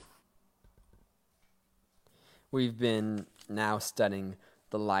We've been now studying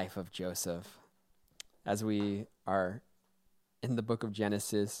the life of Joseph. As we are in the book of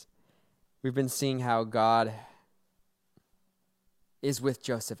Genesis, we've been seeing how God is with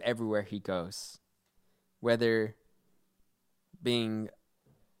Joseph everywhere he goes, whether being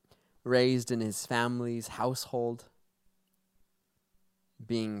raised in his family's household,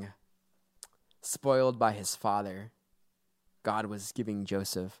 being spoiled by his father. God was giving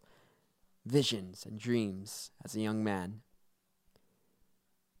Joseph visions and dreams as a young man.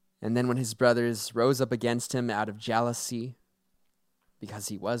 And then when his brothers rose up against him out of jealousy, because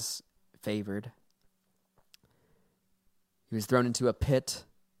he was favored, he was thrown into a pit,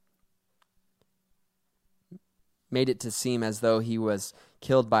 made it to seem as though he was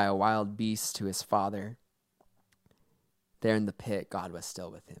killed by a wild beast to his father. There in the pit, God was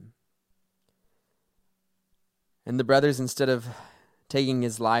still with him. And the brothers, instead of taking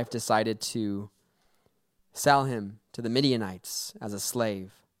his life, decided to sell him to the Midianites as a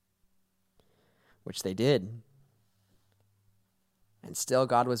slave, which they did. And still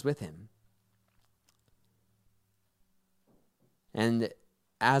God was with him. And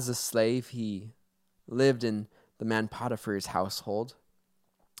as a slave, he lived in the man Potiphar's household,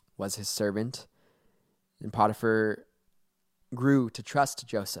 was his servant. And Potiphar grew to trust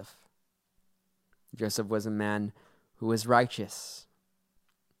Joseph. Joseph was a man who was righteous.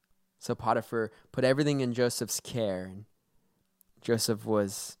 So Potiphar put everything in Joseph's care, and Joseph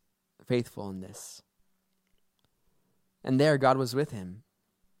was faithful in this. And there God was with him.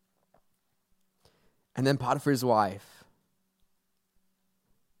 And then Potiphar's wife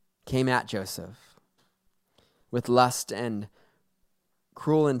came at Joseph with lust and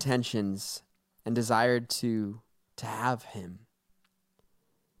cruel intentions and desired to have him,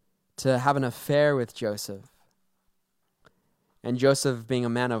 to have an affair with Joseph. And Joseph, being a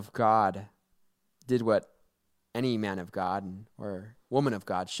man of God, did what any man of God or woman of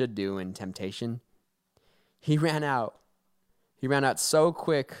God should do in temptation. He ran out. He ran out so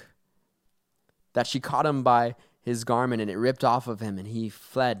quick that she caught him by his garment and it ripped off of him and he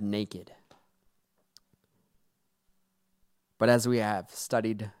fled naked. But as we have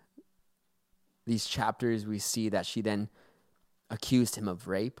studied these chapters, we see that she then accused him of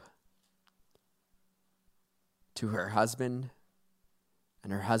rape to her husband,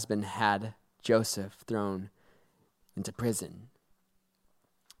 and her husband had Joseph thrown into prison.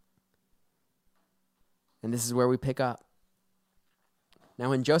 And this is where we pick up.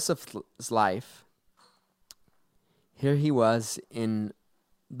 Now, in Joseph's life, here he was in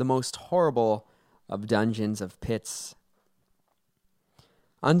the most horrible of dungeons, of pits,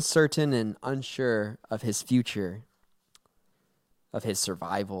 uncertain and unsure of his future, of his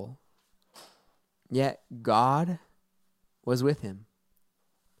survival. Yet God was with him.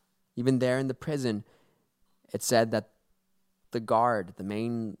 Even there in the prison, it said that the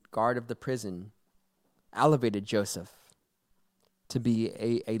main guard of the prison, elevated Joseph to be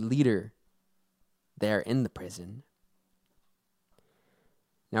a leader there in the prison.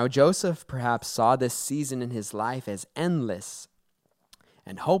 Now Joseph perhaps saw this season in his life as endless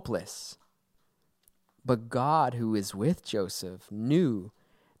and hopeless. But God, who is with Joseph, knew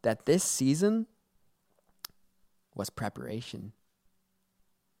that this season was preparation.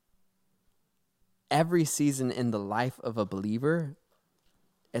 Every season in the life of a believer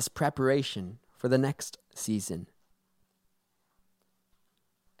is preparation for the next season.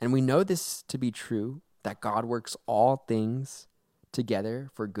 And we know this to be true, that God works all things together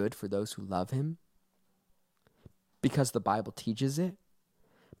for good for those who love him, because the Bible teaches it,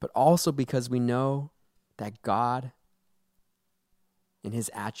 but also because we know that God, in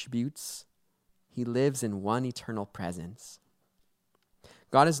his attributes, he lives in one eternal presence.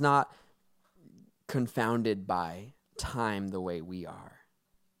 God is not confounded by time the way we are.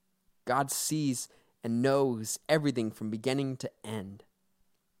 God sees and knows everything from beginning to end.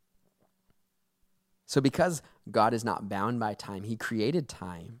 So because God is not bound by time, he created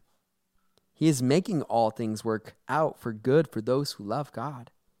time. He is making all things work out for good for those who love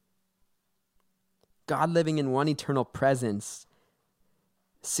God. God, living in one eternal presence,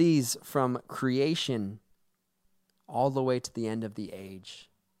 sees from creation all the way to the end of the age,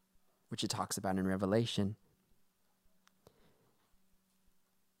 which it talks about in Revelation.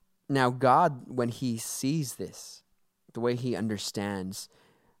 Now, God, when he sees this, the way he understands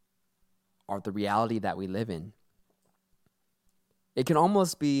or the reality that we live in, it can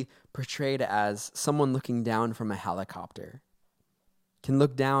almost be portrayed as someone looking down from a helicopter, can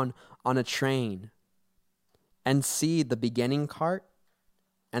look down on a train and see the beginning cart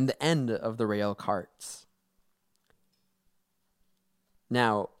and the end of the rail carts.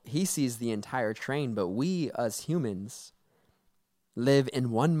 Now, he sees the entire train, but we as humans live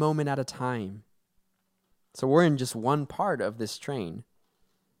in one moment at a time. So we're in just one part of this train.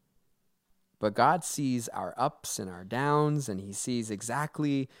 But God sees our ups and our downs, and he sees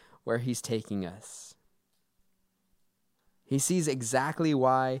exactly where he's taking us. He sees exactly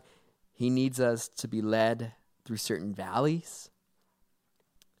why he needs us to be led through certain valleys,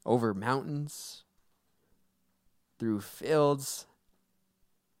 over mountains, through fields,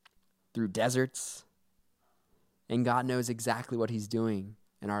 through deserts. And God knows exactly what he's doing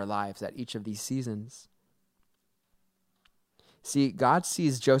in our lives at each of these seasons. See, God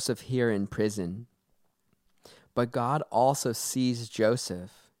sees Joseph here in prison, but God also sees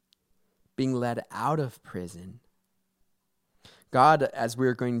Joseph being led out of prison. God, as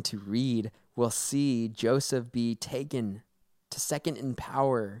we're going to read, will see Joseph be taken to second in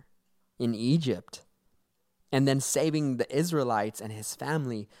power in Egypt, and then saving the Israelites and his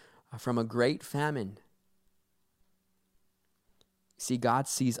family from a great famine. See, God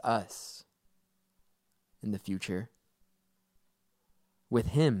sees us in the future with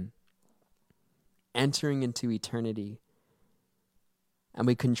him entering into eternity, and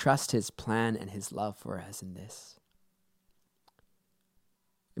we can trust his plan and his love for us in this.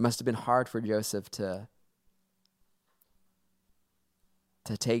 It must have been hard for Joseph to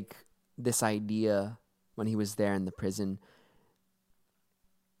take this idea when he was there in the prison,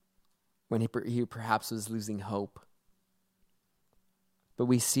 when he perhaps was losing hope. But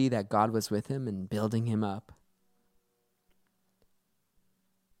we see that God was with him and building him up.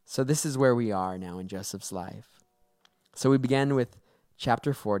 So this is where we are now in Joseph's life. So we began with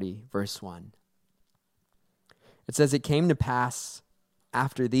chapter 40, verse 1. It says, "It came to pass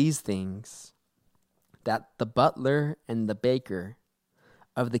after these things that the butler and the baker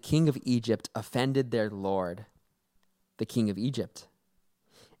of the king of Egypt offended their lord, the king of Egypt.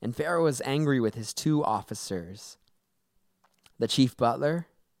 And Pharaoh was angry with his two officers, the chief butler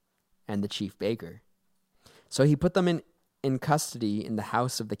and the chief baker. So he put them in custody in the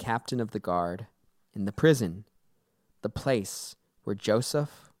house of the captain of the guard, in the prison, the place where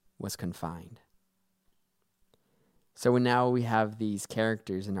Joseph was confined." So now we have these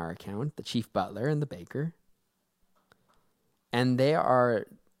characters in our account, the chief butler and the baker. And they are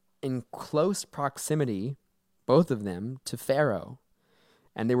in close proximity, both of them, to Pharaoh.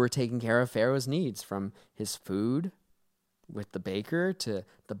 And they were taking care of Pharaoh's needs, from his food with the baker to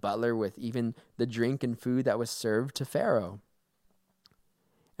the butler with even the drink and food that was served to Pharaoh.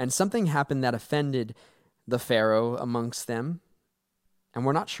 And something happened that offended the Pharaoh amongst them. And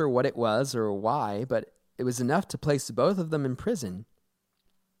we're not sure what it was or why, but it was enough to place both of them in prison.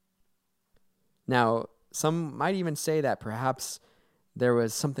 Now, some might even say that perhaps there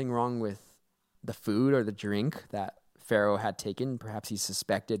was something wrong with the food or the drink that Pharaoh had taken. Perhaps he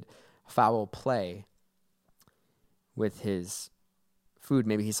suspected foul play with his food.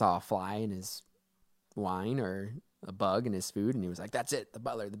 Maybe he saw a fly in his wine or a bug in his food, and he was like, "That's it, the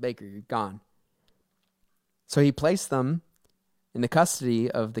butler, the baker, you're gone." So he placed them in the custody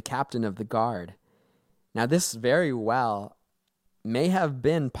of the captain of the guard. Now, this very well may have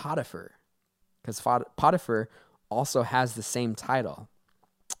been Potiphar, because Potiphar also has the same title.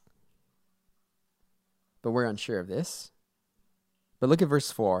 But we're unsure of this. But look at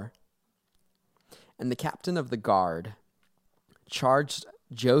verse 4. "And the captain of the guard charged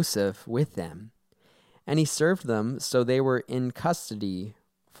Joseph with them, and he served them so they were in custody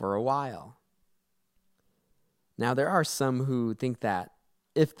for a while." Now, there are some who think that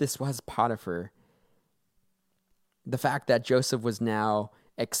if this was Potiphar, the fact that Joseph was now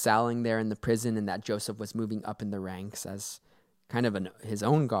excelling there in the prison and that Joseph was moving up in the ranks as kind of his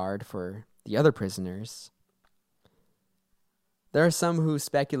own guard for the other prisoners. There are some who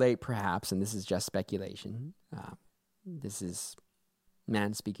speculate perhaps, and this is just speculation, this is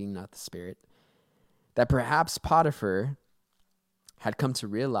man speaking, not the Spirit, that perhaps Potiphar had come to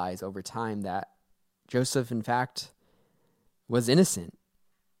realize over time that Joseph, in fact, was innocent,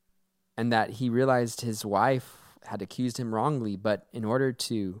 and that he realized his wife had accused him wrongly, but in order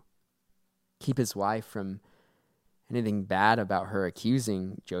to keep his wife from anything bad about her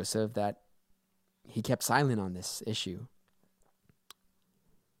accusing Joseph, that he kept silent on this issue.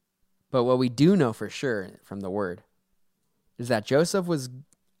 But what we do know for sure from the word is that Joseph was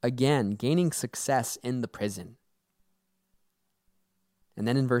again gaining success in the prison. And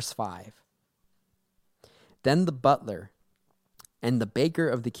then in verse 5, "Then the butler and the baker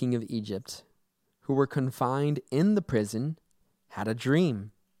of the king of Egypt, who were confined in the prison, had a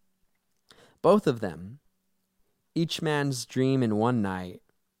dream. Both of them, each man's dream in one night,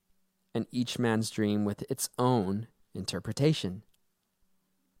 and each man's dream with its own interpretation.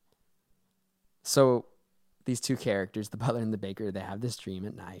 So these two characters, the butler and the baker, they have this dream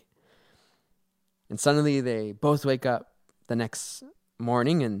at night. And suddenly they both wake up the next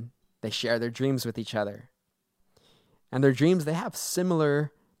morning and they share their dreams with each other. And their dreams, they have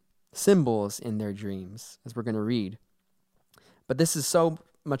similar symbols in their dreams, as we're going to read. But this is so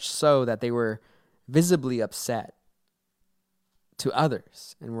much so that they were visibly upset to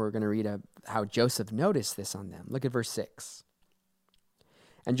others. And we're going to read how Joseph noticed this on them. Look at verse 6.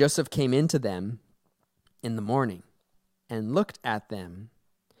 And Joseph came into them in the morning and looked at them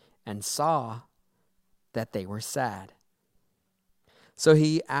and saw that they were sad. So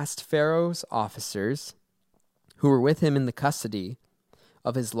he asked Pharaoh's officers who were with him in the custody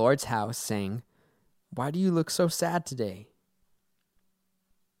of his Lord's house, saying, "Why do you look so sad today?"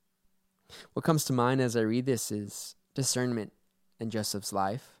 What comes to mind as I read this is discernment in Joseph's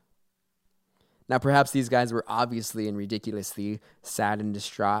life. Now, perhaps these guys were obviously and ridiculously sad and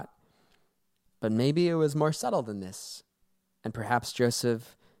distraught, but maybe it was more subtle than this. And perhaps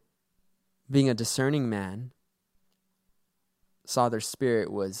Joseph, being a discerning man, saw their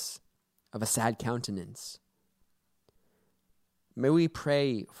spirit was of a sad countenance. May we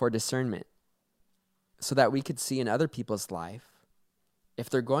pray for discernment so that we could see in other people's life if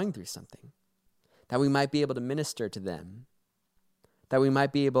they're going through something, that we might be able to minister to them, that we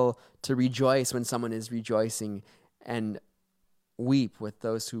might be able to rejoice when someone is rejoicing and weep with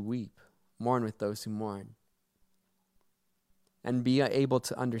those who weep, mourn with those who mourn, and be able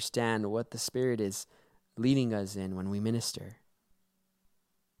to understand what the Spirit is leading us in when we minister.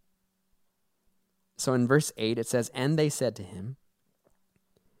 So in verse 8 it says, "And they said to him,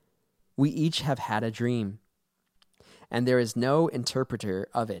 'We each have had a dream, and there is no interpreter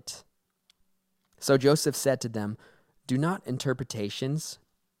of it.' So Joseph said to them, 'Do not interpretations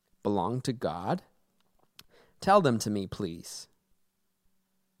belong to God? Tell them to me, please.'"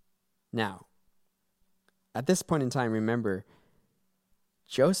 Now, at this point in time, remember,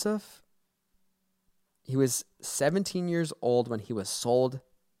 Joseph, he was 17 years old when he was sold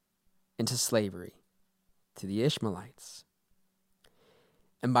into slavery to the Ishmaelites.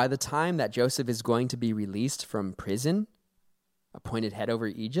 And by the time that Joseph is going to be released from prison, appointed head over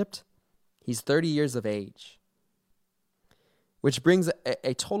Egypt, he's 30 years of age, which brings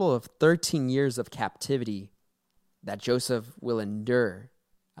a total of 13 years of captivity that Joseph will endure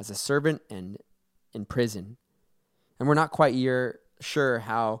as a servant and in prison. And we're not quite sure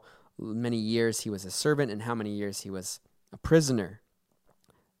how many years he was a servant and how many years he was a prisoner.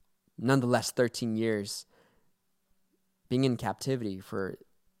 Nonetheless, 13 years being in captivity for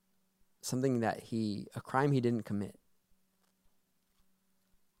something a crime he didn't commit.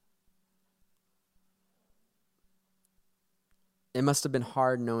 It must have been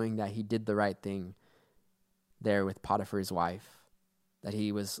hard knowing that he did the right thing there with Potiphar's wife, that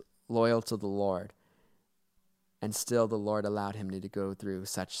he was loyal to the Lord, and still the Lord allowed him to go through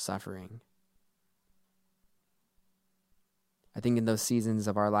such suffering. I think in those seasons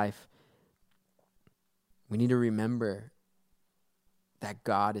of our life, we need to remember that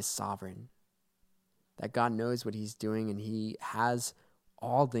God is sovereign, that God knows what he's doing, and he has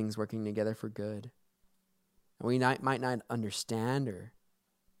all things working together for good. And we might not understand,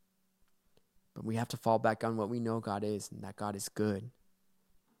 but we have to fall back on what we know God is, and that God is good.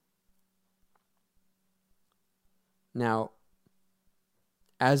 Now,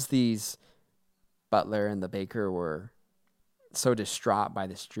 as these butler and the baker were so distraught by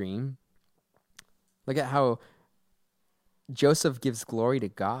this dream, look at how Joseph gives glory to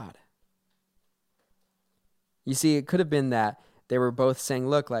God. You see, it could have been that they were both saying,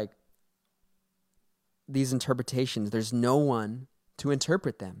 look, like these interpretations, there's no one to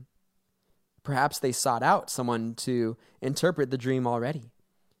interpret them. Perhaps they sought out someone to interpret the dream already.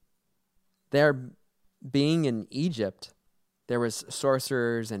 There being in Egypt, there was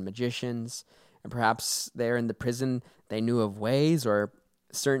sorcerers and magicians, and perhaps there in the prison they knew of ways or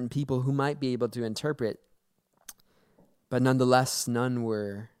certain people who might be able to interpret, but nonetheless none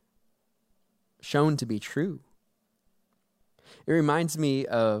were shown to be true. It reminds me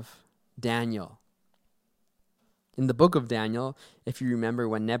of Daniel. In the book of Daniel, if you remember,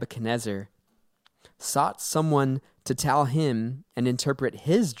 when Nebuchadnezzar sought someone to tell him and interpret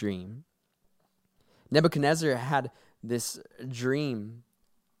his dream, Nebuchadnezzar had this dream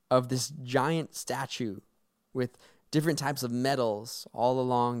of this giant statue with different types of metals all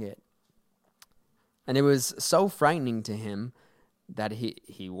along it. And it was so frightening to him that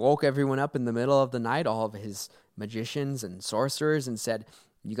he woke everyone up in the middle of the night, all of his magicians and sorcerers, and said,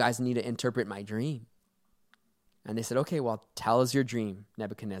 "You guys need to interpret my dream." And they said, "Okay, well, tell us your dream,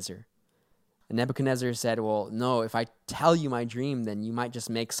 Nebuchadnezzar." And Nebuchadnezzar said, well, no, if I tell you my dream, then you might just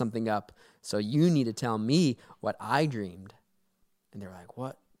make something up. So you need to tell me what I dreamed. And they're like,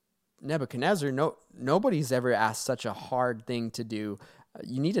 what? Nebuchadnezzar, nobody's ever asked such a hard thing to do.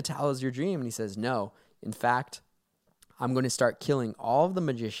 You need to tell us your dream. And he says, no. In fact, I'm going to start killing all of the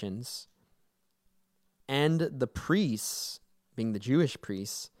magicians and the priests, being the Jewish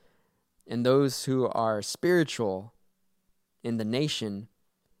priests, and those who are spiritual in the nation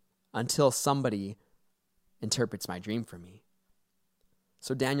until somebody interprets my dream for me.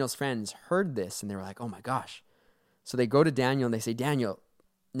 So Daniel's friends heard this and they were like, oh my gosh. So they go to Daniel and they say, Daniel,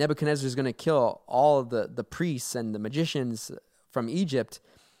 Nebuchadnezzar is going to kill all of the priests and the magicians from Egypt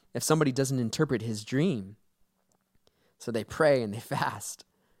if somebody doesn't interpret his dream. So they pray and they fast.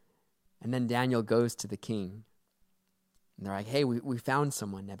 And then Daniel goes to the king. And they're like, hey, we found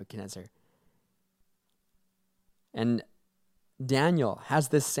someone, Nebuchadnezzar. And Daniel has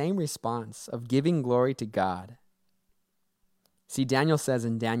this same response of giving glory to God. See, Daniel says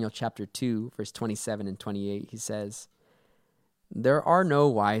in Daniel chapter 2, verse 27 and 28, he says, there are no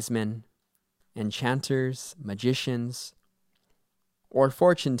wise men, enchanters, magicians, or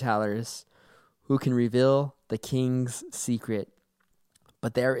fortune tellers who can reveal the king's secret.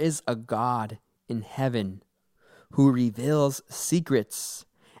 But there is a God in heaven who reveals secrets,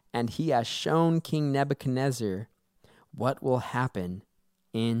 and he has shown King Nebuchadnezzar what will happen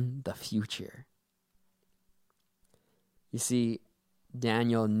in the future. You see,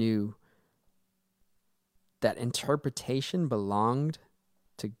 Daniel knew that interpretation belonged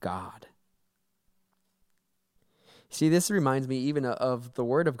to God. See, this reminds me even of the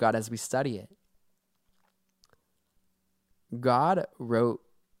Word of God as we study it. God wrote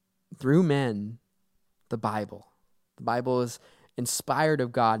through men the Bible. The Bible is inspired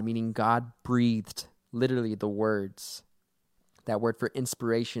of God, meaning God breathed literally the words. That word for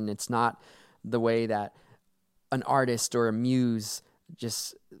inspiration, it's not the way that an artist or a muse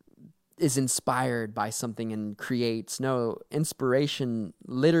just is inspired by something and creates. No, inspiration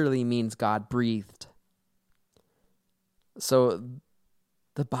literally means God breathed. So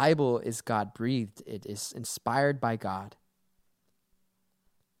the Bible is God breathed. It is inspired by God.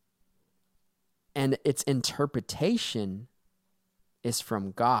 And its interpretation is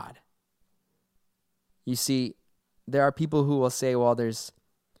from God. You see, there are people who will say, well, there's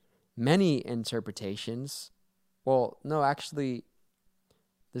many interpretations. Well, no, actually,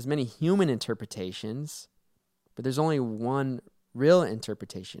 there's many human interpretations, but there's only one real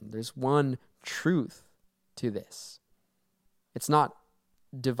interpretation. There's one truth to this. It's not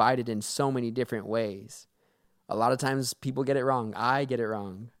divided in so many different ways. A lot of times people get it wrong. I get it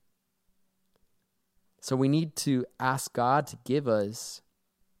wrong. So we need to ask God to give us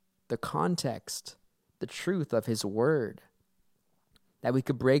the context, the truth of his word, that we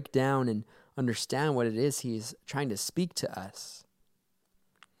could break down and understand what it is he's trying to speak to us.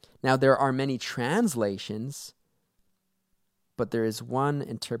 Now, there are many translations, but there is one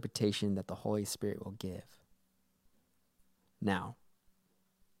interpretation that the Holy Spirit will give. Now,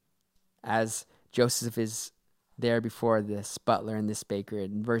 as Joseph is there before this butler and this baker,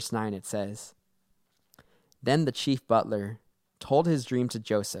 in verse 9 it says, then the chief butler told his dream to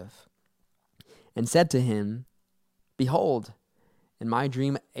Joseph and said to him, behold, in my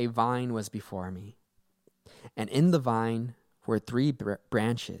dream a vine was before me, and in the vine were 3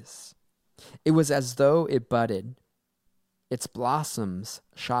 branches. It was as though it budded. Its blossoms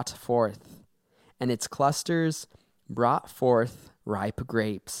shot forth, and its clusters brought forth ripe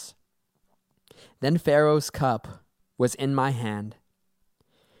grapes. Then Pharaoh's cup was in my hand,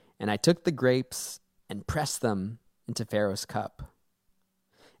 and I took the grapes and pressed them into Pharaoh's cup,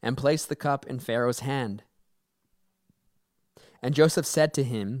 and placed the cup in Pharaoh's hand. And Joseph said to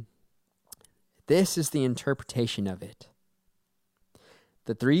him, this is the interpretation of it.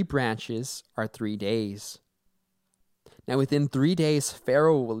 The 3 branches are 3 days. Now within 3 days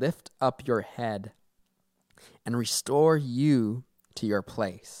Pharaoh will lift up your head and restore you to your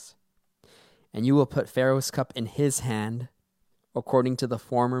place. And you will put Pharaoh's cup in his hand, according to the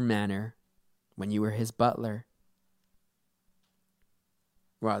former manner when you were his butler.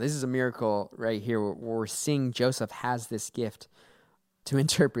 Wow, this is a miracle right here where we're seeing Joseph has this gift to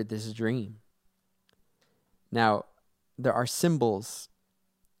interpret this dream. Now, there are symbols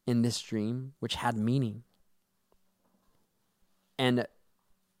in this dream which had meaning. And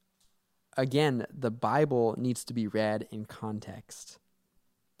again, the Bible needs to be read in context.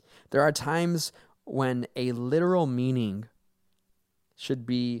 There are times when a literal meaning should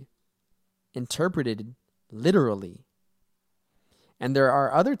be interpreted literally. And there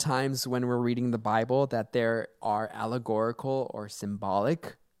are other times when we're reading the Bible that there are allegorical or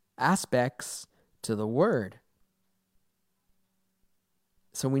symbolic aspects to the word.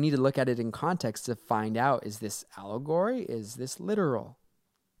 So we need to look at it in context to find out, is this allegory? Is this literal?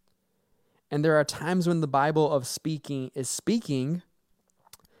 And there are times when the Bible is speaking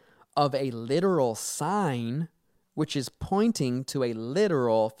of a literal sign, which is pointing to a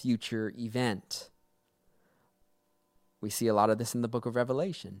literal future event. We see a lot of this in the book of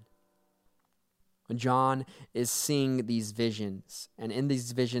Revelation. John is seeing these visions, and in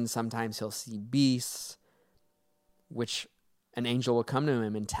these visions, sometimes he'll see beasts, which an angel will come to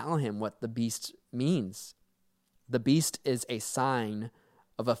him and tell him what the beast means. The beast is a sign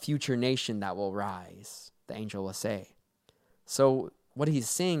of a future nation that will rise, the angel will say. So what he's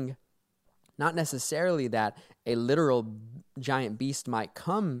seeing, not necessarily that a literal giant beast might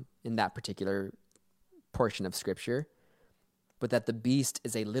come in that particular portion of Scripture, but that the beast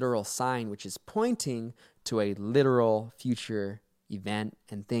is a literal sign which is pointing to a literal future event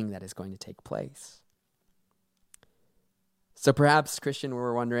and thing that is going to take place. So perhaps, Christian,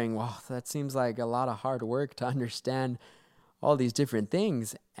 we're wondering, well, that seems like a lot of hard work to understand all these different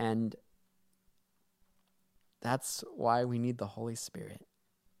things, and that's why we need the Holy Spirit.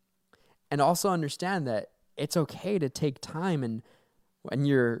 And also understand that it's okay to take time, and when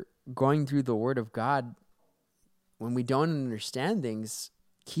you're going through the Word of God, when we don't understand things,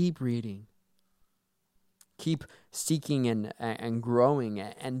 keep reading. Keep seeking and growing,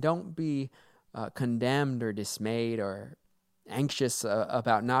 and don't be condemned or dismayed or anxious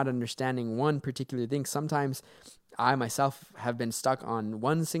about not understanding one particular thing. Sometimes I myself have been stuck on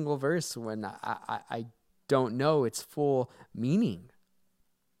one single verse when I don't know its full meaning,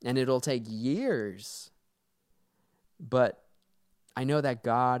 and it'll take years. But I know that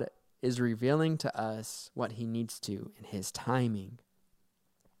God is revealing to us what he needs to in his timing.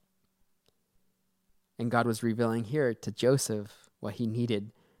 And God was revealing here to Joseph what he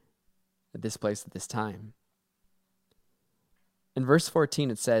needed at this place at this time. In verse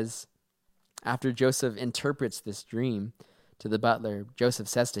 14 it says, after Joseph interprets this dream to the butler, Joseph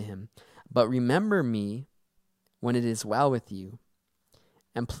says to him, "But remember me when it is well with you,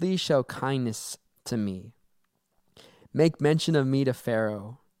 and please show kindness to me. Make mention of me to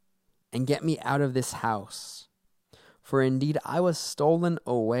Pharaoh, and get me out of this house. For indeed I was stolen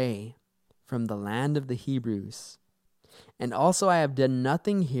away from the land of the Hebrews, and also I have done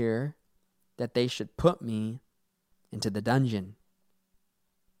nothing here that they should put me into the dungeon."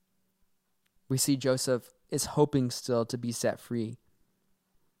 We see Joseph is hoping still to be set free.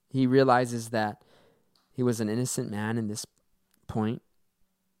 He realizes that he was an innocent man in this point,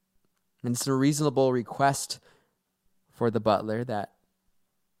 and it's a reasonable request for the butler that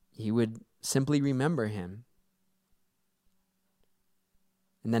he would simply remember him.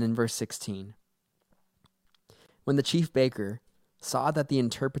 And then in verse 16, when the chief baker saw that the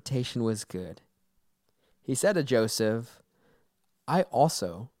interpretation was good, he said to Joseph, "I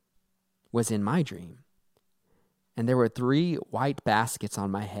also was in my dream, and there were 3 white baskets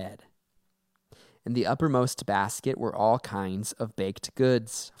on my head. In the uppermost basket were all kinds of baked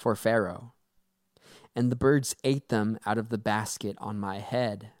goods for Pharaoh, and the birds ate them out of the basket on my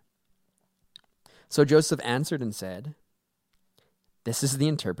head." So Joseph answered and said, "This is the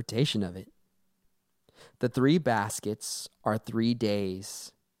interpretation of it. The 3 baskets are 3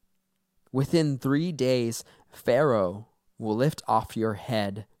 days. Within 3 days, Pharaoh will lift off your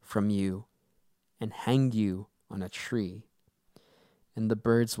head from you and hang you on a tree, and the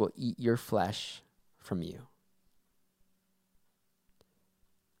birds will eat your flesh from you."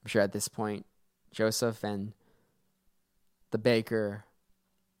 I'm sure at this point, Joseph and the baker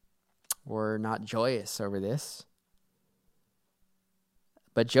were not joyous over this.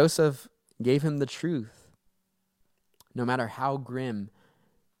 But Joseph gave him the truth. No matter how grim,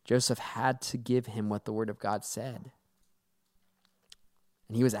 Joseph had to give him what the Word of God said.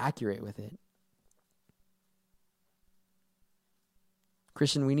 And he was accurate with it.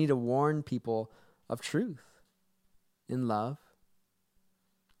 Christian, we need to warn people of truth in love.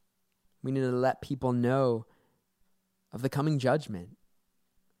 We need to let people know of the coming judgment.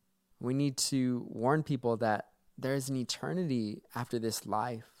 We need to warn people that there is an eternity after this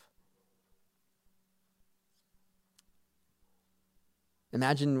life.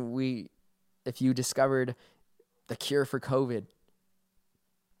 Imagine if you discovered the cure for COVID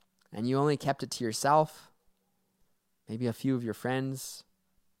and you only kept it to yourself, maybe a few of your friends,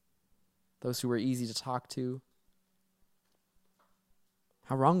 those who were easy to talk to.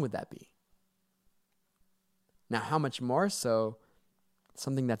 How wrong would that be? Now, how much more so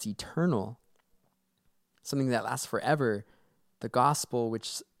something that's eternal, something that lasts forever, the gospel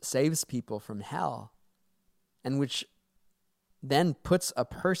which saves people from hell, and which then puts a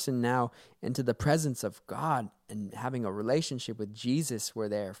person now into the presence of God and having a relationship with Jesus where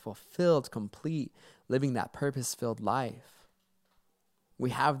they're fulfilled, complete, living that purpose-filled life. We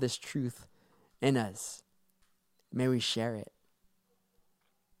have this truth in us. May we share it.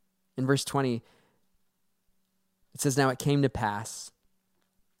 In verse 20, it says, "Now it came to pass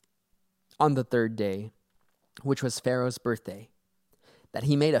on the third day, which was Pharaoh's birthday, that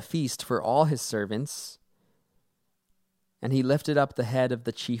he made a feast for all his servants, and he lifted up the head of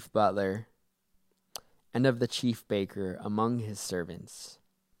the chief butler and of the chief baker among his servants.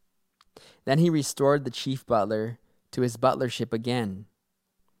 Then he restored the chief butler to his butlership again,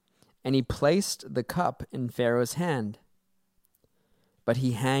 and he placed the cup in Pharaoh's hand. But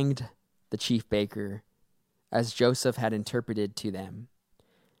he hanged the chief baker, as Joseph had interpreted to them.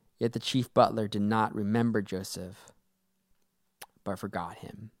 Yet the chief butler did not remember Joseph, but forgot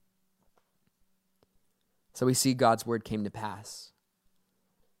him." So we see God's word came to pass.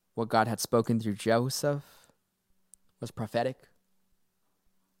 What God had spoken through Joseph was prophetic.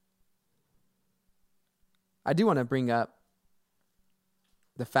 I do want to bring up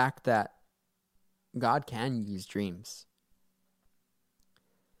the fact that God can use dreams.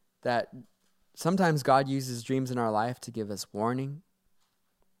 That sometimes God uses dreams in our life to give us warning.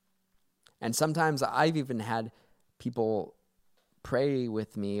 And sometimes I've even had people pray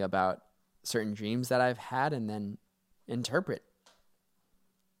with me about certain dreams that I've had and then interpret.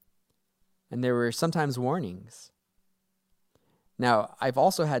 And there were sometimes warnings. Now, I've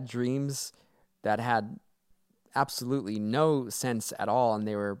also had dreams that had absolutely no sense at all, and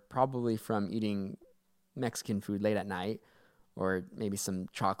they were probably from eating Mexican food late at night, or maybe some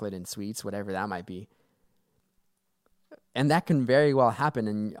chocolate and sweets, whatever that might be. And that can very well happen,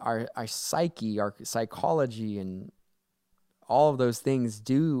 and our psyche, our psychology, and all of those things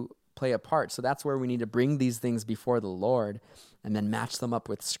do play a part. So that's where we need to bring these things before the Lord and then match them up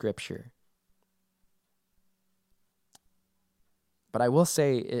with Scripture. But I will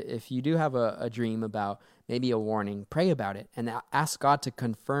say, if you do have a dream about maybe a warning, pray about it and ask God to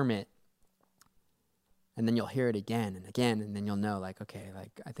confirm it. And then you'll hear it again and again, and then you'll know, like, okay,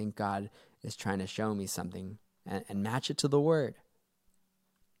 like I think God is trying to show me something, and match it to the Word.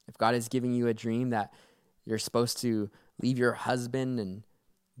 If God is giving you a dream that you're supposed to leave your husband and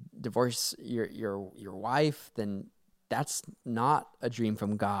divorce your wife, then that's not a dream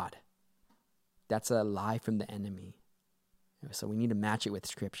from God. That's a lie from the enemy. So we need to match it with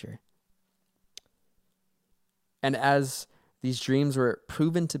Scripture. And as these dreams were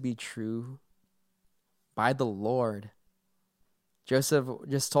proven to be true by the Lord, Joseph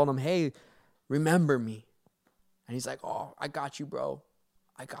just told him, "Hey, remember me." And he's like, "Oh, I got you, bro.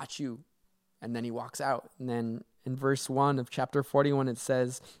 I got you." And then he walks out. And then in verse 1 of chapter 41, it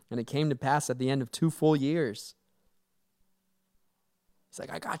says, "And it came to pass at the end of 2 full years." He's like,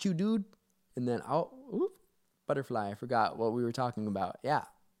 "I got you, dude." And then, butterfly, I forgot what we were talking about. Yeah.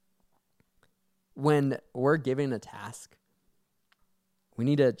 When we're given a task, we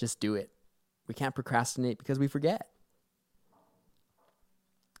need to just do it. We can't procrastinate because we forget.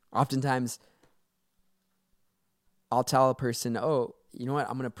 Oftentimes, I'll tell a person, "Oh, you know what?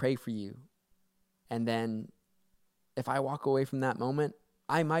 I'm going to pray for you." And then if I walk away from that moment,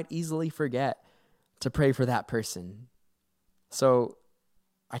 I might easily forget to pray for that person. So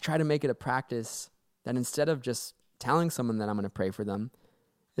I try to make it a practice that instead of just telling someone that I'm going to pray for them,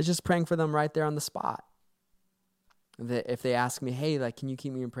 is just praying for them right there on the spot. If they ask me, "Hey, like, can you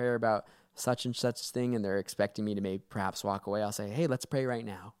keep me in prayer about such and such thing?" and they're expecting me to maybe perhaps walk away, I'll say, "Hey, let's pray right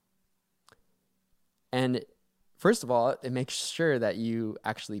now." And first of all, it makes sure that you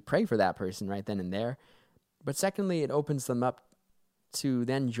actually pray for that person right then and there. But secondly, it opens them up to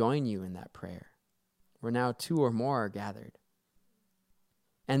then join you in that prayer, where now 2 or more are gathered.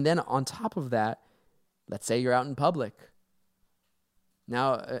 And then on top of that, let's say you're out in public.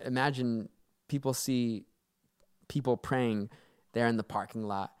 Now imagine people see people praying there in the parking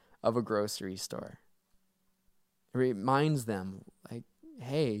lot of a grocery store. It reminds them, like,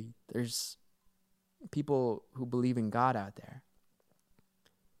 hey, there's people who believe in God out there.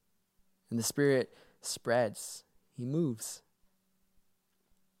 And the Spirit spreads. He moves.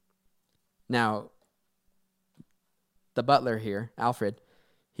 Now, the butler here, Alfred,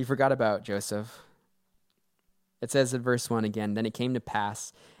 he forgot about Joseph. It says in verse 1 again, "Then it came to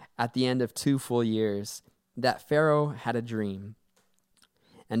pass at the end of 2 full years that Pharaoh had a dream.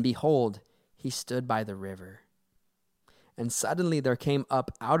 And behold, he stood by the river. And suddenly there came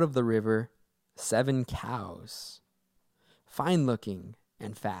up out of the river 7 cows, fine looking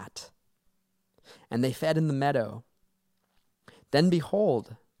and fat. And they fed in the meadow. Then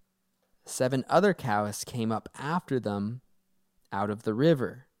behold, 7 other cows came up after them, out of the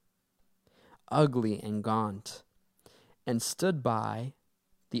river, ugly and gaunt, and stood by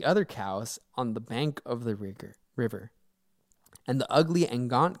the other cows on the bank of the river. And the ugly and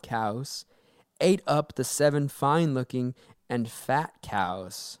gaunt cows ate up the 7 fine-looking and fat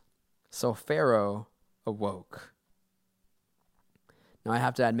cows. So Pharaoh awoke. Now, I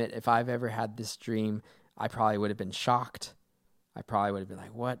have to admit, if I've ever had this dream, I probably would have been shocked. I probably would have been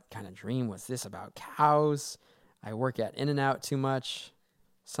like, what kind of dream was this about cows? I work at In-N-Out too much.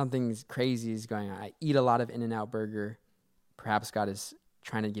 Something crazy is going on. I eat a lot of In-N-Out burger. Perhaps God is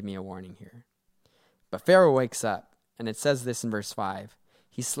trying to give me a warning here. But Pharaoh wakes up, and it says this in verse 5.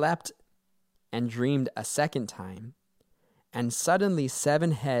 He slept and dreamed a second time, and suddenly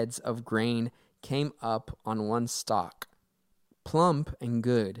 7 heads of grain came up on one stalk, plump and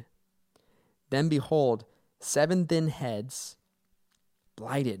good. Then behold, 7 thin heads,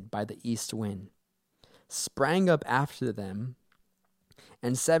 blighted by the east wind, sprang up after them,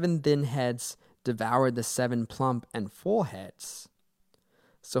 and 7 thin heads devoured the 7 plump and full heads.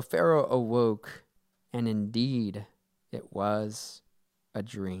 So Pharaoh awoke, and indeed it was a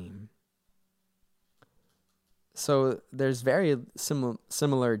dream. So there's very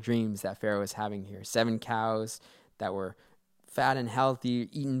similar dreams that Pharaoh is having here. 7 cows that were fat and healthy,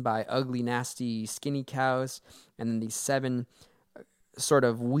 eaten by ugly, nasty, skinny cows, and then these 7 sort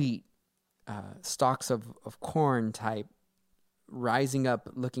of wheat, stalks of corn type, rising up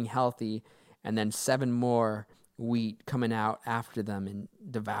looking healthy, and then 7 more wheat coming out after them and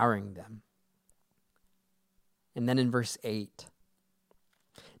devouring them. And then in verse 8,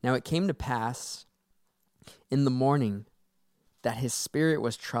 now it came to pass in the morning that his spirit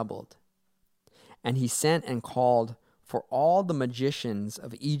was troubled, and he sent and called for all the magicians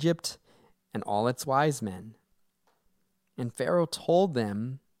of Egypt and all its wise men. And Pharaoh told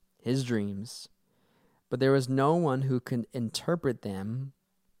them his dreams, but there was no one who could interpret them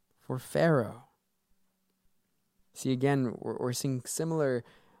for Pharaoh. See, again, we're seeing similar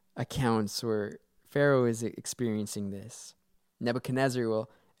accounts where Pharaoh is experiencing this. Nebuchadnezzar will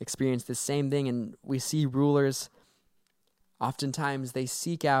experience the same thing, and we see rulers, oftentimes they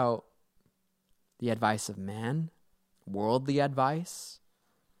seek out the advice of man, worldly advice,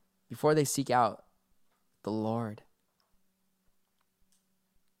 before they seek out the Lord.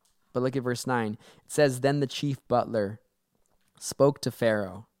 But look at verse 9. It says, then the chief butler spoke to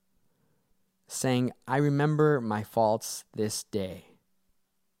Pharaoh, saying, I remember my faults this day.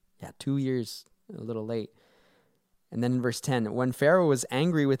 Yeah, 2 years, a little late. And then in verse 10, when Pharaoh was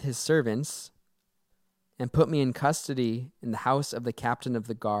angry with his servants and put me in custody in the house of the captain of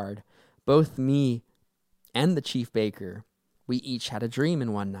the guard, both me and the chief baker, we each had a dream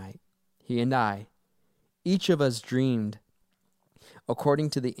in one night, he and I. Each of us dreamed according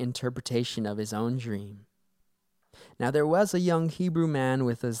to the interpretation of his own dream. Now there was a young Hebrew man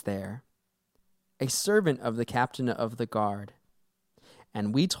with us there, a servant of the captain of the guard,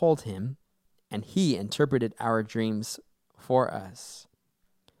 and we told him, and he interpreted our dreams for us.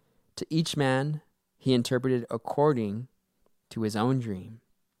 To each man he interpreted according to his own dream.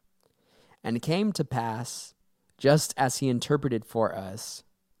 And it came to pass, just as he interpreted for us,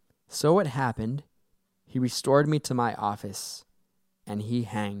 so it happened, he restored me to my office, and he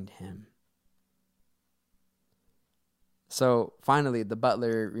hanged him. So finally, the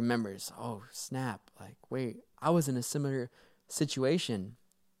butler remembers, oh, snap, like, wait, I was in a similar situation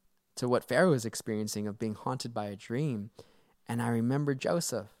to what Pharaoh was experiencing of being haunted by a dream. And I remember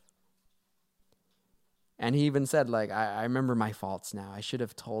Joseph. And he even said, like, I remember my faults now. I should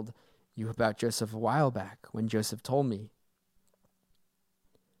have told you about Joseph a while back when Joseph told me.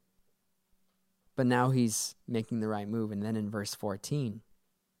 But now he's making the right move. And then in verse 14,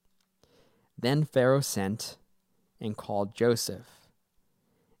 then Pharaoh sent and called Joseph,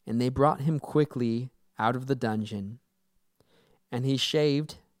 and they brought him quickly out of the dungeon, and he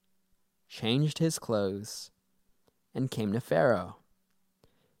shaved, changed his clothes, and came to Pharaoh.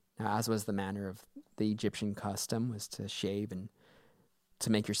 Now, as was the manner of the Egyptian custom, was to shave and to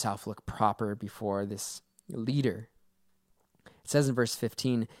make yourself look proper before this leader. It says in verse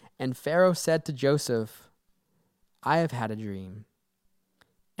 15, and Pharaoh said to Joseph, I have had a dream,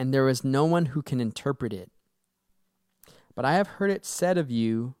 and there is no one who can interpret it. But I have heard it said of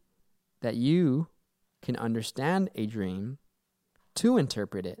you that you can understand a dream to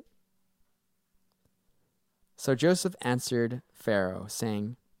interpret it. So Joseph answered Pharaoh,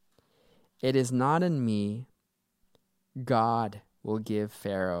 saying, it is not in me. God will give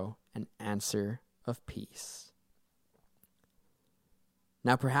Pharaoh an answer of peace.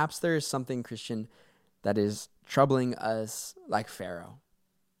 Now, perhaps there is something, Christian, that is troubling us like Pharaoh.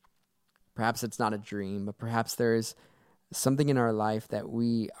 Perhaps it's not a dream, but perhaps there is something in our life that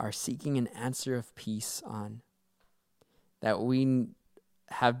we are seeking an answer of peace on, that we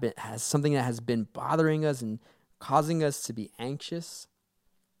has something that has been bothering us and causing us to be anxious,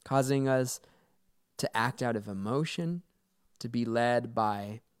 causing us to act out of emotion, to be led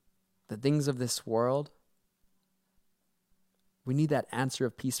by the things of this world. We need that answer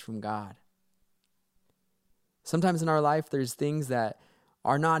of peace from God. Sometimes in our life, there's things that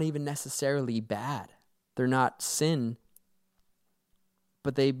are not even necessarily bad. They're not sin,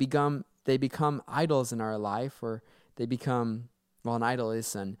 but they become idols in our life, or they become, well, an idol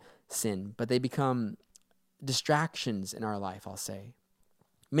is sin, but they become distractions in our life, I'll say.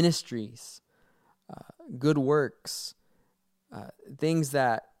 Ministries, good works, things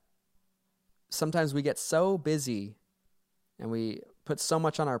that sometimes we get so busy and we put so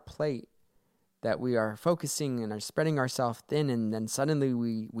much on our plate that we are focusing and are spreading ourselves thin, and then suddenly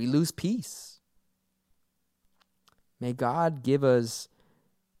we lose peace. May God give us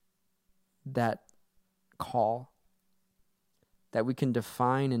that call that we can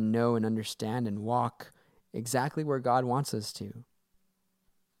define and know and understand and walk exactly where God wants us to.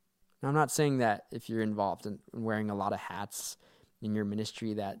 Now, I'm not saying that if you're involved in wearing a lot of hats in your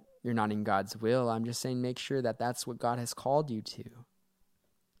ministry that you're not in God's will. I'm just saying make sure that that's what God has called you to.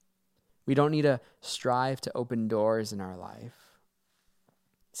 We don't need to strive to open doors in our life.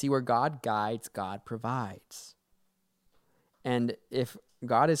 See, where God guides, God provides. And if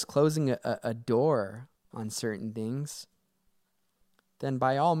God is closing a door on certain things, then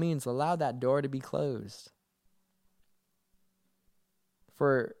by all means, allow that door to be closed.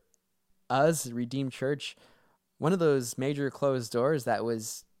 For us, Redeemed Church, one of those major closed doors that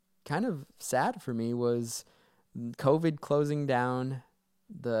was kind of sad for me was COVID closing down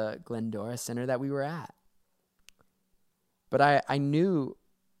the Glendora Center that we were at. But I knew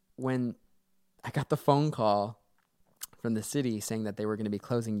when I got the phone call from the city saying that they were going to be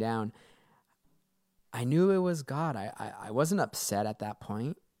closing down, I knew it was God. I wasn't upset at that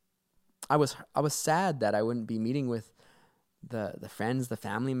point. I was sad that I wouldn't be meeting with the friends, the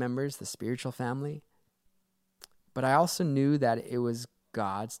family members, the spiritual family. But I also knew that it was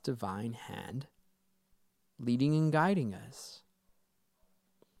God's divine hand leading and guiding us.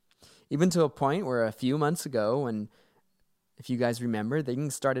 Even to a point where a few months ago, when, if you guys remember,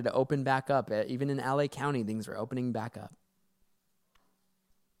 things started to open back up. Even in LA County, things were opening back up.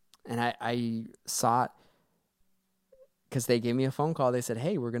 And I saw it because they gave me a phone call. They said,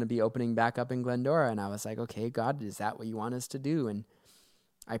 hey, we're going to be opening back up in Glendora. And I was like, okay, God, is that what you want us to do? And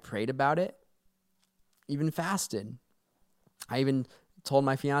I prayed about it, even fasted. I even told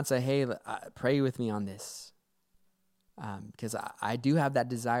my fiance, hey, pray with me on this. Because I do have that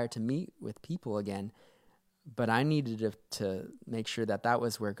desire to meet with people again, but I needed to make sure that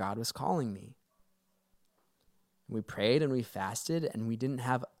was where God was calling me. We prayed and we fasted, and we didn't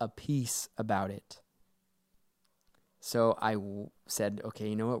have a peace about it. So I said, okay,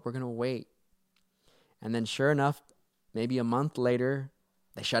 you know what? We're going to wait. And then sure enough, maybe a month later,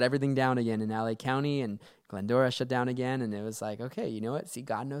 they shut everything down again in LA County, and Glendora shut down again. And it was like, okay, you know what? See,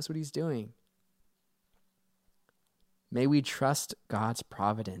 God knows what he's doing. May we trust God's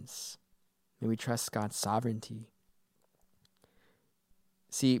providence. May we trust God's sovereignty.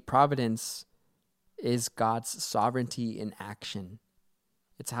 See, providence is God's sovereignty in action.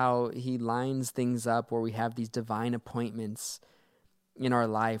 It's how he lines things up where we have these divine appointments in our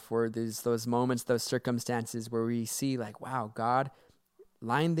life, where there's those moments, those circumstances where we see like, wow, God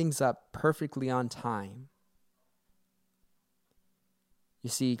lined things up perfectly on time. You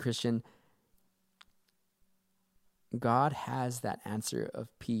see, Christian, God has that answer of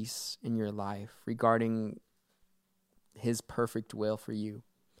peace in your life regarding his perfect will for you.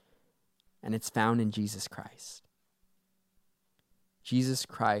 And it's found in Jesus Christ. Jesus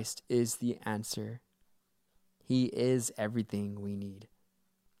Christ is the answer. He is everything we need.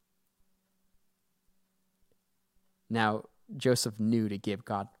 Now, Joseph knew to give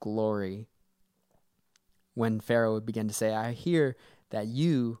God glory when Pharaoh began to say, I hear that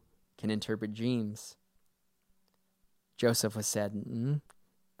you can interpret dreams. Joseph was said,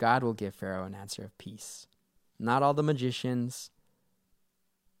 God will give Pharaoh an answer of peace. Not all the magicians,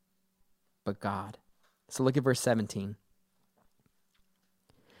 but God. So look at verse 17.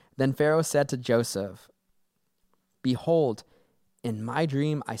 Then Pharaoh said to Joseph, behold, in my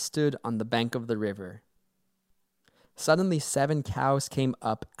dream I stood on the bank of the river. Suddenly 7 cows came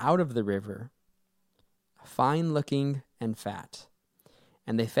up out of the river, fine looking and fat,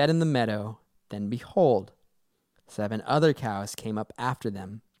 and they fed in the meadow. Then behold, 7 other cows came up after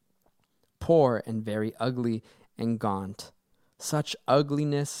them, poor and very ugly and gaunt, such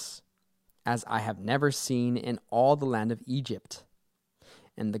ugliness as I have never seen in all the land of Egypt.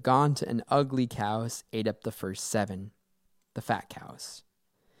 And the gaunt and ugly cows ate up the first 7, the fat cows.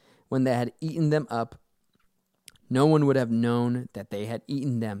 When they had eaten them up, no one would have known that they had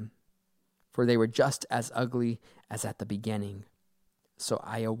eaten them, for they were just as ugly as at the beginning. So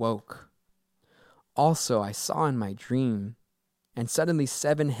I awoke. Also I saw in my dream, and suddenly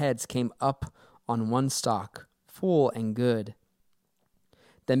 7 heads came up on one stalk, full and good.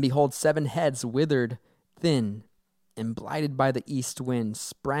 Then behold, 7 heads withered, thin, and blighted by the east wind,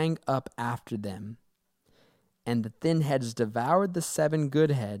 sprang up after them. And the thin heads devoured the 7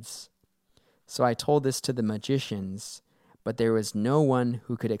 good heads. So I told this to the magicians, but there was no one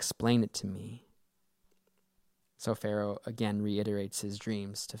who could explain it to me. So Pharaoh again reiterates his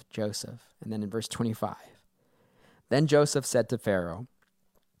dreams to Joseph. And then in verse 25, then Joseph said to Pharaoh,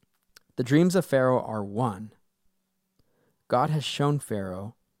 the dreams of Pharaoh are one. God has shown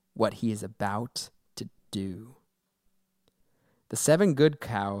Pharaoh what he is about to do. The 7 good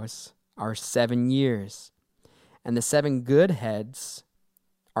cows are 7 years, and the 7 good heads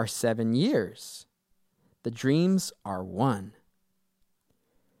are 7 years. The dreams are one.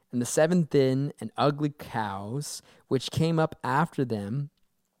 And the 7 thin and ugly cows, which came up after them,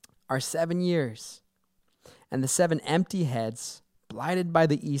 are 7 years. And the 7 empty heads, blighted by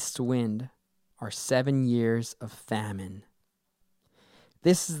the east wind, are 7 years of famine.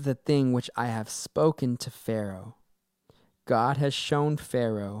 This is the thing which I have spoken to Pharaoh. God has shown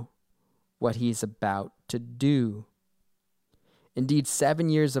Pharaoh what he is about to do. Indeed, 7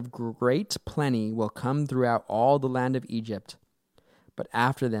 years of great plenty will come throughout all the land of Egypt, but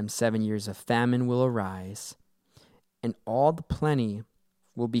after them 7 years of famine will arise, and all the plenty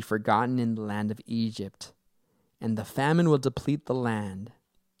will be forgotten in the land of Egypt, and the famine will deplete the land.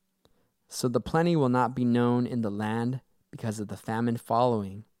 So the plenty will not be known in the land because of the famine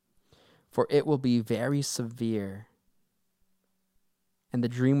following, for it will be very severe. And the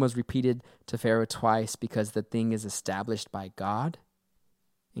dream was repeated to Pharaoh twice because the thing is established by God,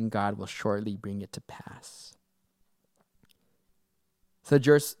 and God will shortly bring it to pass. So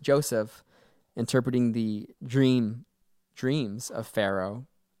Joseph, interpreting the dreams of Pharaoh,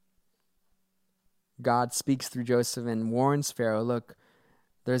 God speaks through Joseph and warns Pharaoh, look,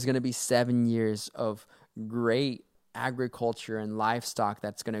 there's going to be 7 years of great agriculture and livestock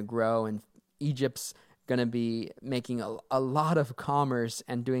that's going to grow, and Egypt's going to be making a lot of commerce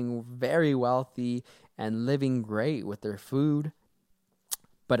and doing very wealthy and living great with their food.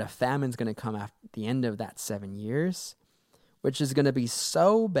 But a famine's going to come at the end of that 7 years, which is going to be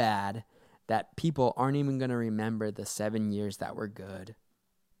so bad that people aren't even going to remember the 7 years that were good.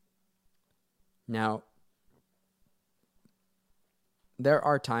 Now, there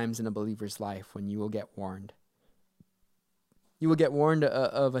are times in a believer's life when you will get warned. You will get warned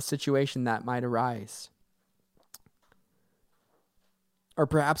of a situation that might arise. Or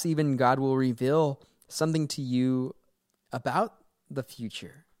perhaps even God will reveal something to you about the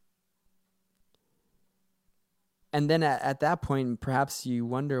future. And then at that point, perhaps you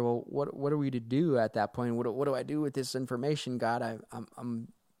wonder, well, what are we to do at that point? What do I do with this information, God? I'm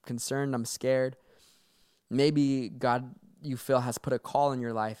concerned. I'm scared. Maybe God, you feel, has put a call in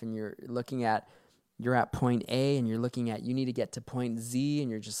your life, and you're at point A, and you're looking at, you need to get to point Z,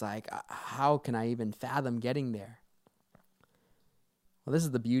 and you're just like, how can I even fathom getting there? Well, this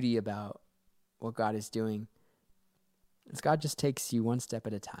is the beauty about what God is doing. Is God just takes you one step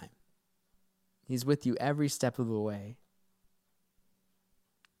at a time. He's with you every step of the way.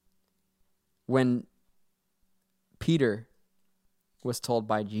 When Peter was told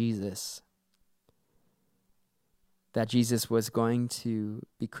by Jesus that Jesus was going to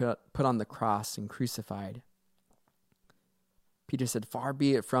be put on the cross and crucified, Peter said, "Far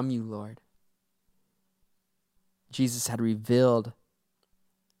be it from you, Lord." Jesus had revealed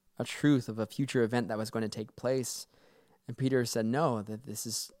a truth of a future event that was going to take place. And Peter said, "No, that this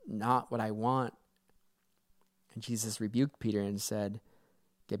is not what I want." And Jesus rebuked Peter and said,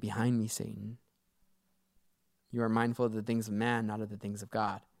 "Get behind me, Satan. You are mindful of the things of man, not of the things of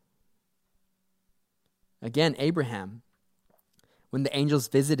God." Again, Abraham, when the angels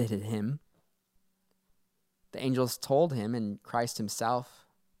visited him, the angels told him, and Christ himself,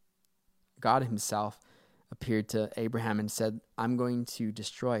 God himself, appeared to Abraham and said, "I'm going to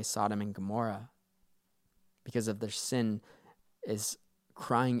destroy Sodom and Gomorrah because of their sin is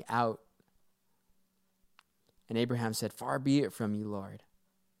crying out." And Abraham said, "Far be it from you, Lord."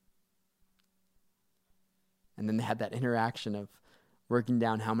 And then they had that interaction of working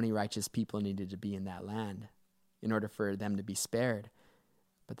down how many righteous people needed to be in that land in order for them to be spared.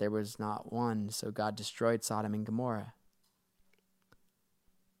 But there was not one, so God destroyed Sodom and Gomorrah.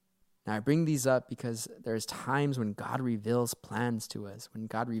 Now, I bring these up because there's times when God reveals plans to us, when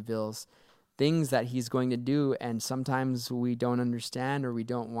God reveals things that he's going to do, and sometimes we don't understand or we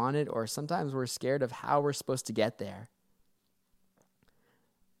don't want it, or sometimes we're scared of how we're supposed to get there.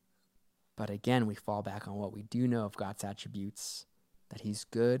 But again, we fall back on what we do know of God's attributes, that he's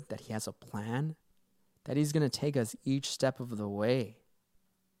good, that he has a plan, that he's going to take us each step of the way.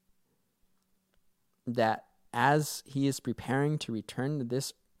 That as he is preparing to return to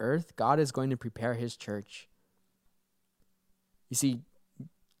this earth, God is going to prepare his church. You see,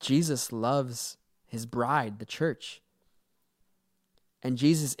 Jesus loves his bride, the church. And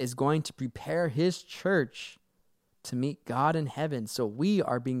Jesus is going to prepare his church to meet God in heaven. So we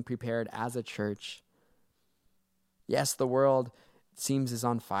are being prepared as a church. Yes, the world, it seems, is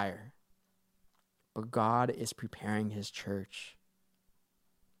on fire, but God is preparing his church.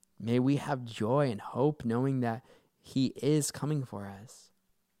 May we have joy and hope knowing that he is coming for us.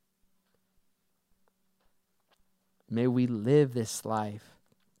 May we live this life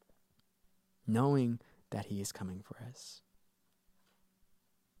knowing that he is coming for us.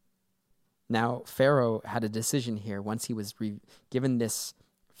 Now, Pharaoh had a decision here once he was given this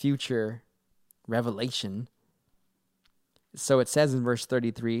future revelation. So it says in verse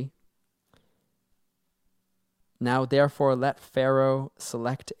 33, "Now therefore let Pharaoh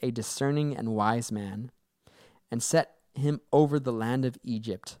select a discerning and wise man, and set him over the land of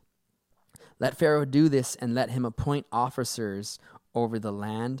Egypt. Let Pharaoh do this, and let him appoint officers over the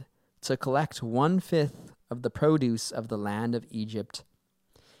land to collect 1/5 of the produce of the land of Egypt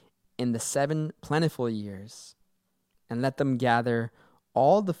in the 7 plentiful years, and let them gather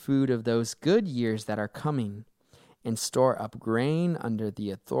all the food of those good years that are coming, and store up grain under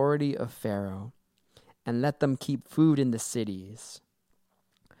the authority of Pharaoh, and let them keep food in the cities.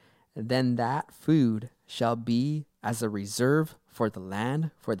 Then that food shall be as a reserve for the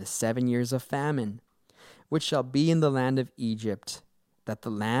land for the 7 years of famine, which shall be in the land of Egypt, that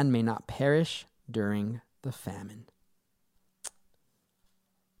the land may not perish during the famine."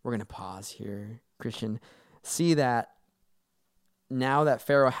 We're going to pause here, Christian. See that now that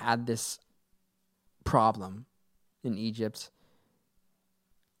Pharaoh had this problem in Egypt,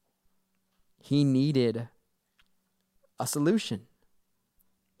 he needed a solution.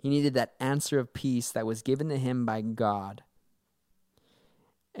 He needed that answer of peace that was given to him by God.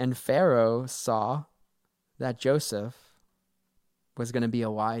 And Pharaoh saw that Joseph was going to be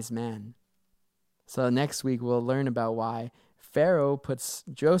a wise man. So next week we'll learn about why Pharaoh puts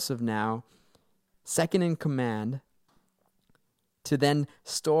Joseph now second in command to then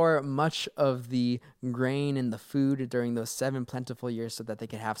store much of the grain and the food during those 7 plentiful years so that they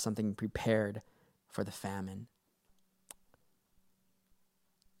could have something prepared for the famine.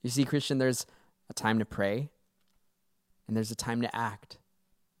 You see, Christian, there's a time to pray and there's a time to act.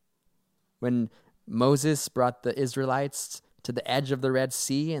 When Moses brought the Israelites to the edge of the Red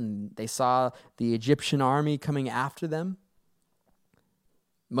Sea and they saw the Egyptian army coming after them,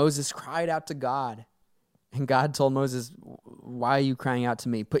 Moses cried out to God. And God told Moses, "Why are you crying out to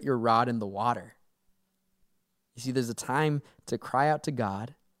me? Put your rod in the water." You see, there's a time to cry out to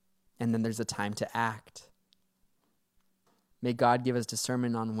God, and then there's a time to act. May God give us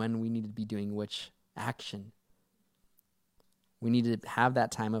discernment on when we need to be doing which action. We need to have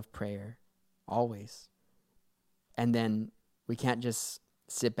that time of prayer, always. And then we can't just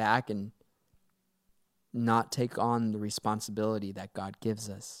sit back and not take on the responsibility that God gives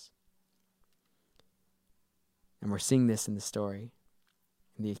us. And we're seeing this in the story,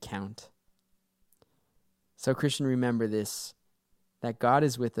 in the account. So, Christian, remember this, that God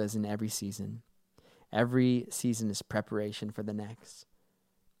is with us in every season. Every season is preparation for the next.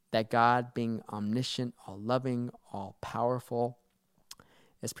 That God, being omniscient, all-loving, all-powerful,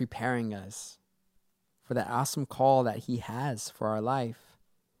 is preparing us for that awesome call that he has for our life.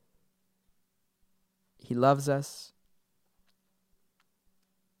 He loves us,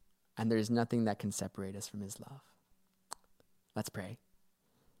 and there's nothing that can separate us from his love. Let's pray.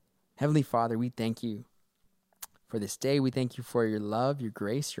 Heavenly Father, we thank you for this day. We thank you for your love, your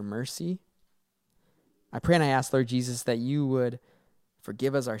grace, your mercy. I pray and I ask, Lord Jesus, that you would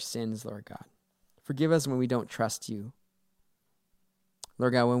forgive us our sins, Lord God. Forgive us when we don't trust you.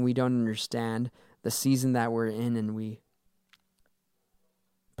 Lord God, when we don't understand the season that we're in and we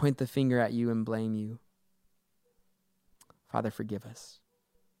point the finger at you and blame you. Father, forgive us.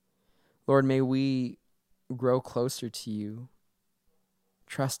 Lord, may we grow closer to you,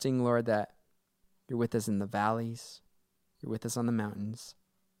 trusting, Lord, that you're with us in the valleys, you're with us on the mountains.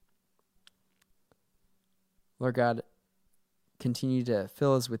 Lord God, continue to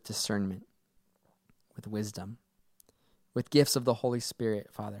fill us with discernment, with wisdom, with gifts of the Holy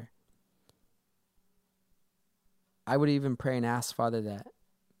Spirit, Father, I would even pray and ask, Father, that,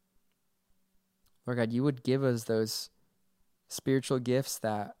 Lord God, you would give us those spiritual gifts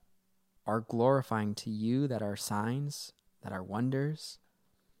that are glorifying to you, that are signs, that are wonders.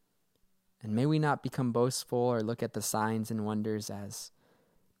 And may we not become boastful or look at the signs and wonders as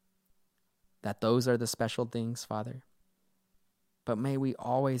that those are the special things, Father. But may we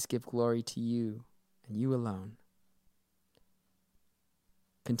always give glory to you and you alone.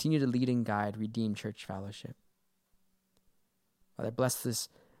 Continue to lead and guide Redeemed Church Fellowship. Father, bless this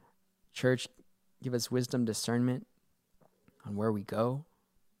church. Give us wisdom, discernment on where we go.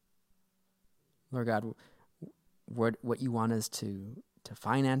 Lord God, what you want us to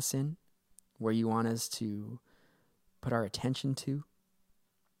finance in, where you want us to put our attention to.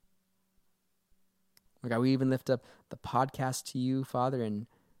 Lord God, we even lift up the podcast to you, Father, and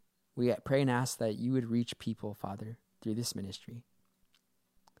we pray and ask that you would reach people, Father, through this ministry.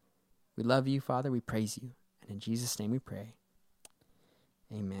 We love you, Father. We praise you. And in Jesus' name we pray.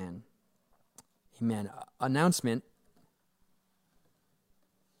 Amen. Amen. Announcement.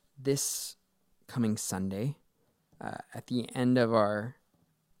 This coming Sunday, at the end of our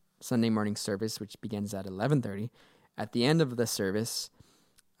Sunday morning service, which begins at 11:30, at the end of the service,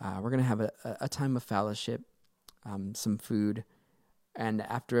 we're going to have a time of fellowship, some food, and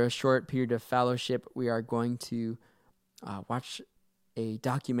after a short period of fellowship, we are going to watch a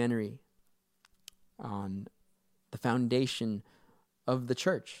documentary on the foundation of the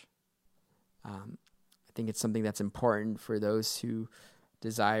church. I think it's something that's important for those who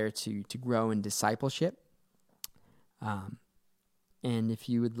desire to grow in discipleship. And if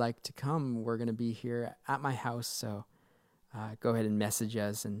you would like to come, we're going to be here at my house, so go ahead and message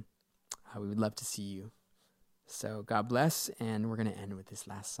us, and we would love to see you. So God bless, and we're going to end with this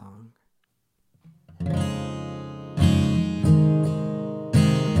last song.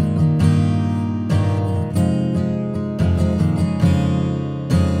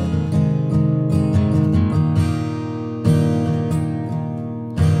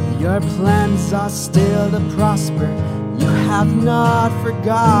 Your plans are still to prosper. You have not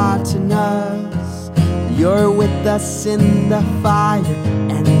forgotten us. You're with us in the fire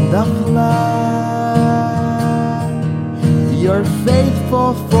and the flood. You're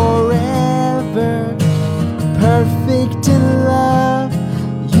faithful forever, perfect in love.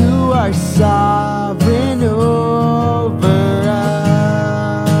 You are sovereign over us.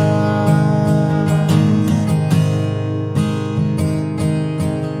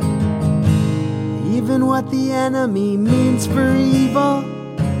 Even what the enemy means for evil,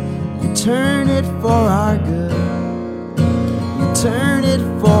 you turn it for our good. You turn it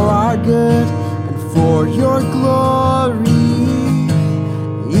for our good and for your glory.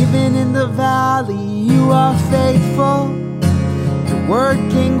 Even in the valley, you are faithful. You're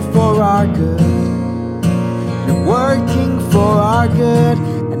working for our good. You're working for our good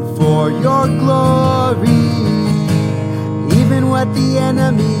and for your glory. Even what the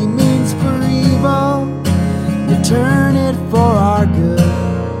enemy means for evil, you turn it for our good.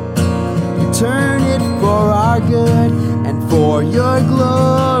 You turn it for our good and for your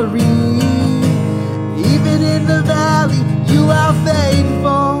glory. Even in the valley, you are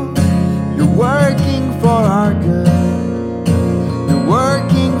faithful. You're working for our good. You're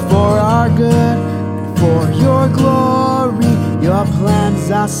working for our good and for your glory. Your plans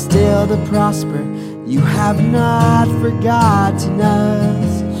are still to prosper. You have not forgotten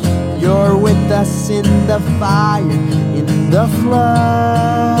us. You're with us in the fire, in the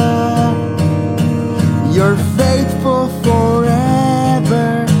flood. You're faithful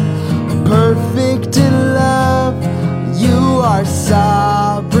forever, perfect in love. You are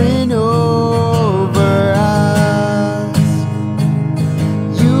sovereign over us.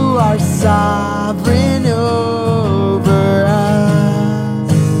 You are sovereign over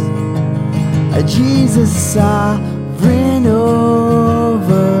us. Jesus, sovereign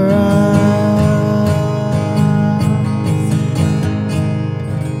over us.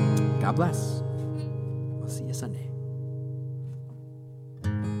 God bless. We'll see you Sunday.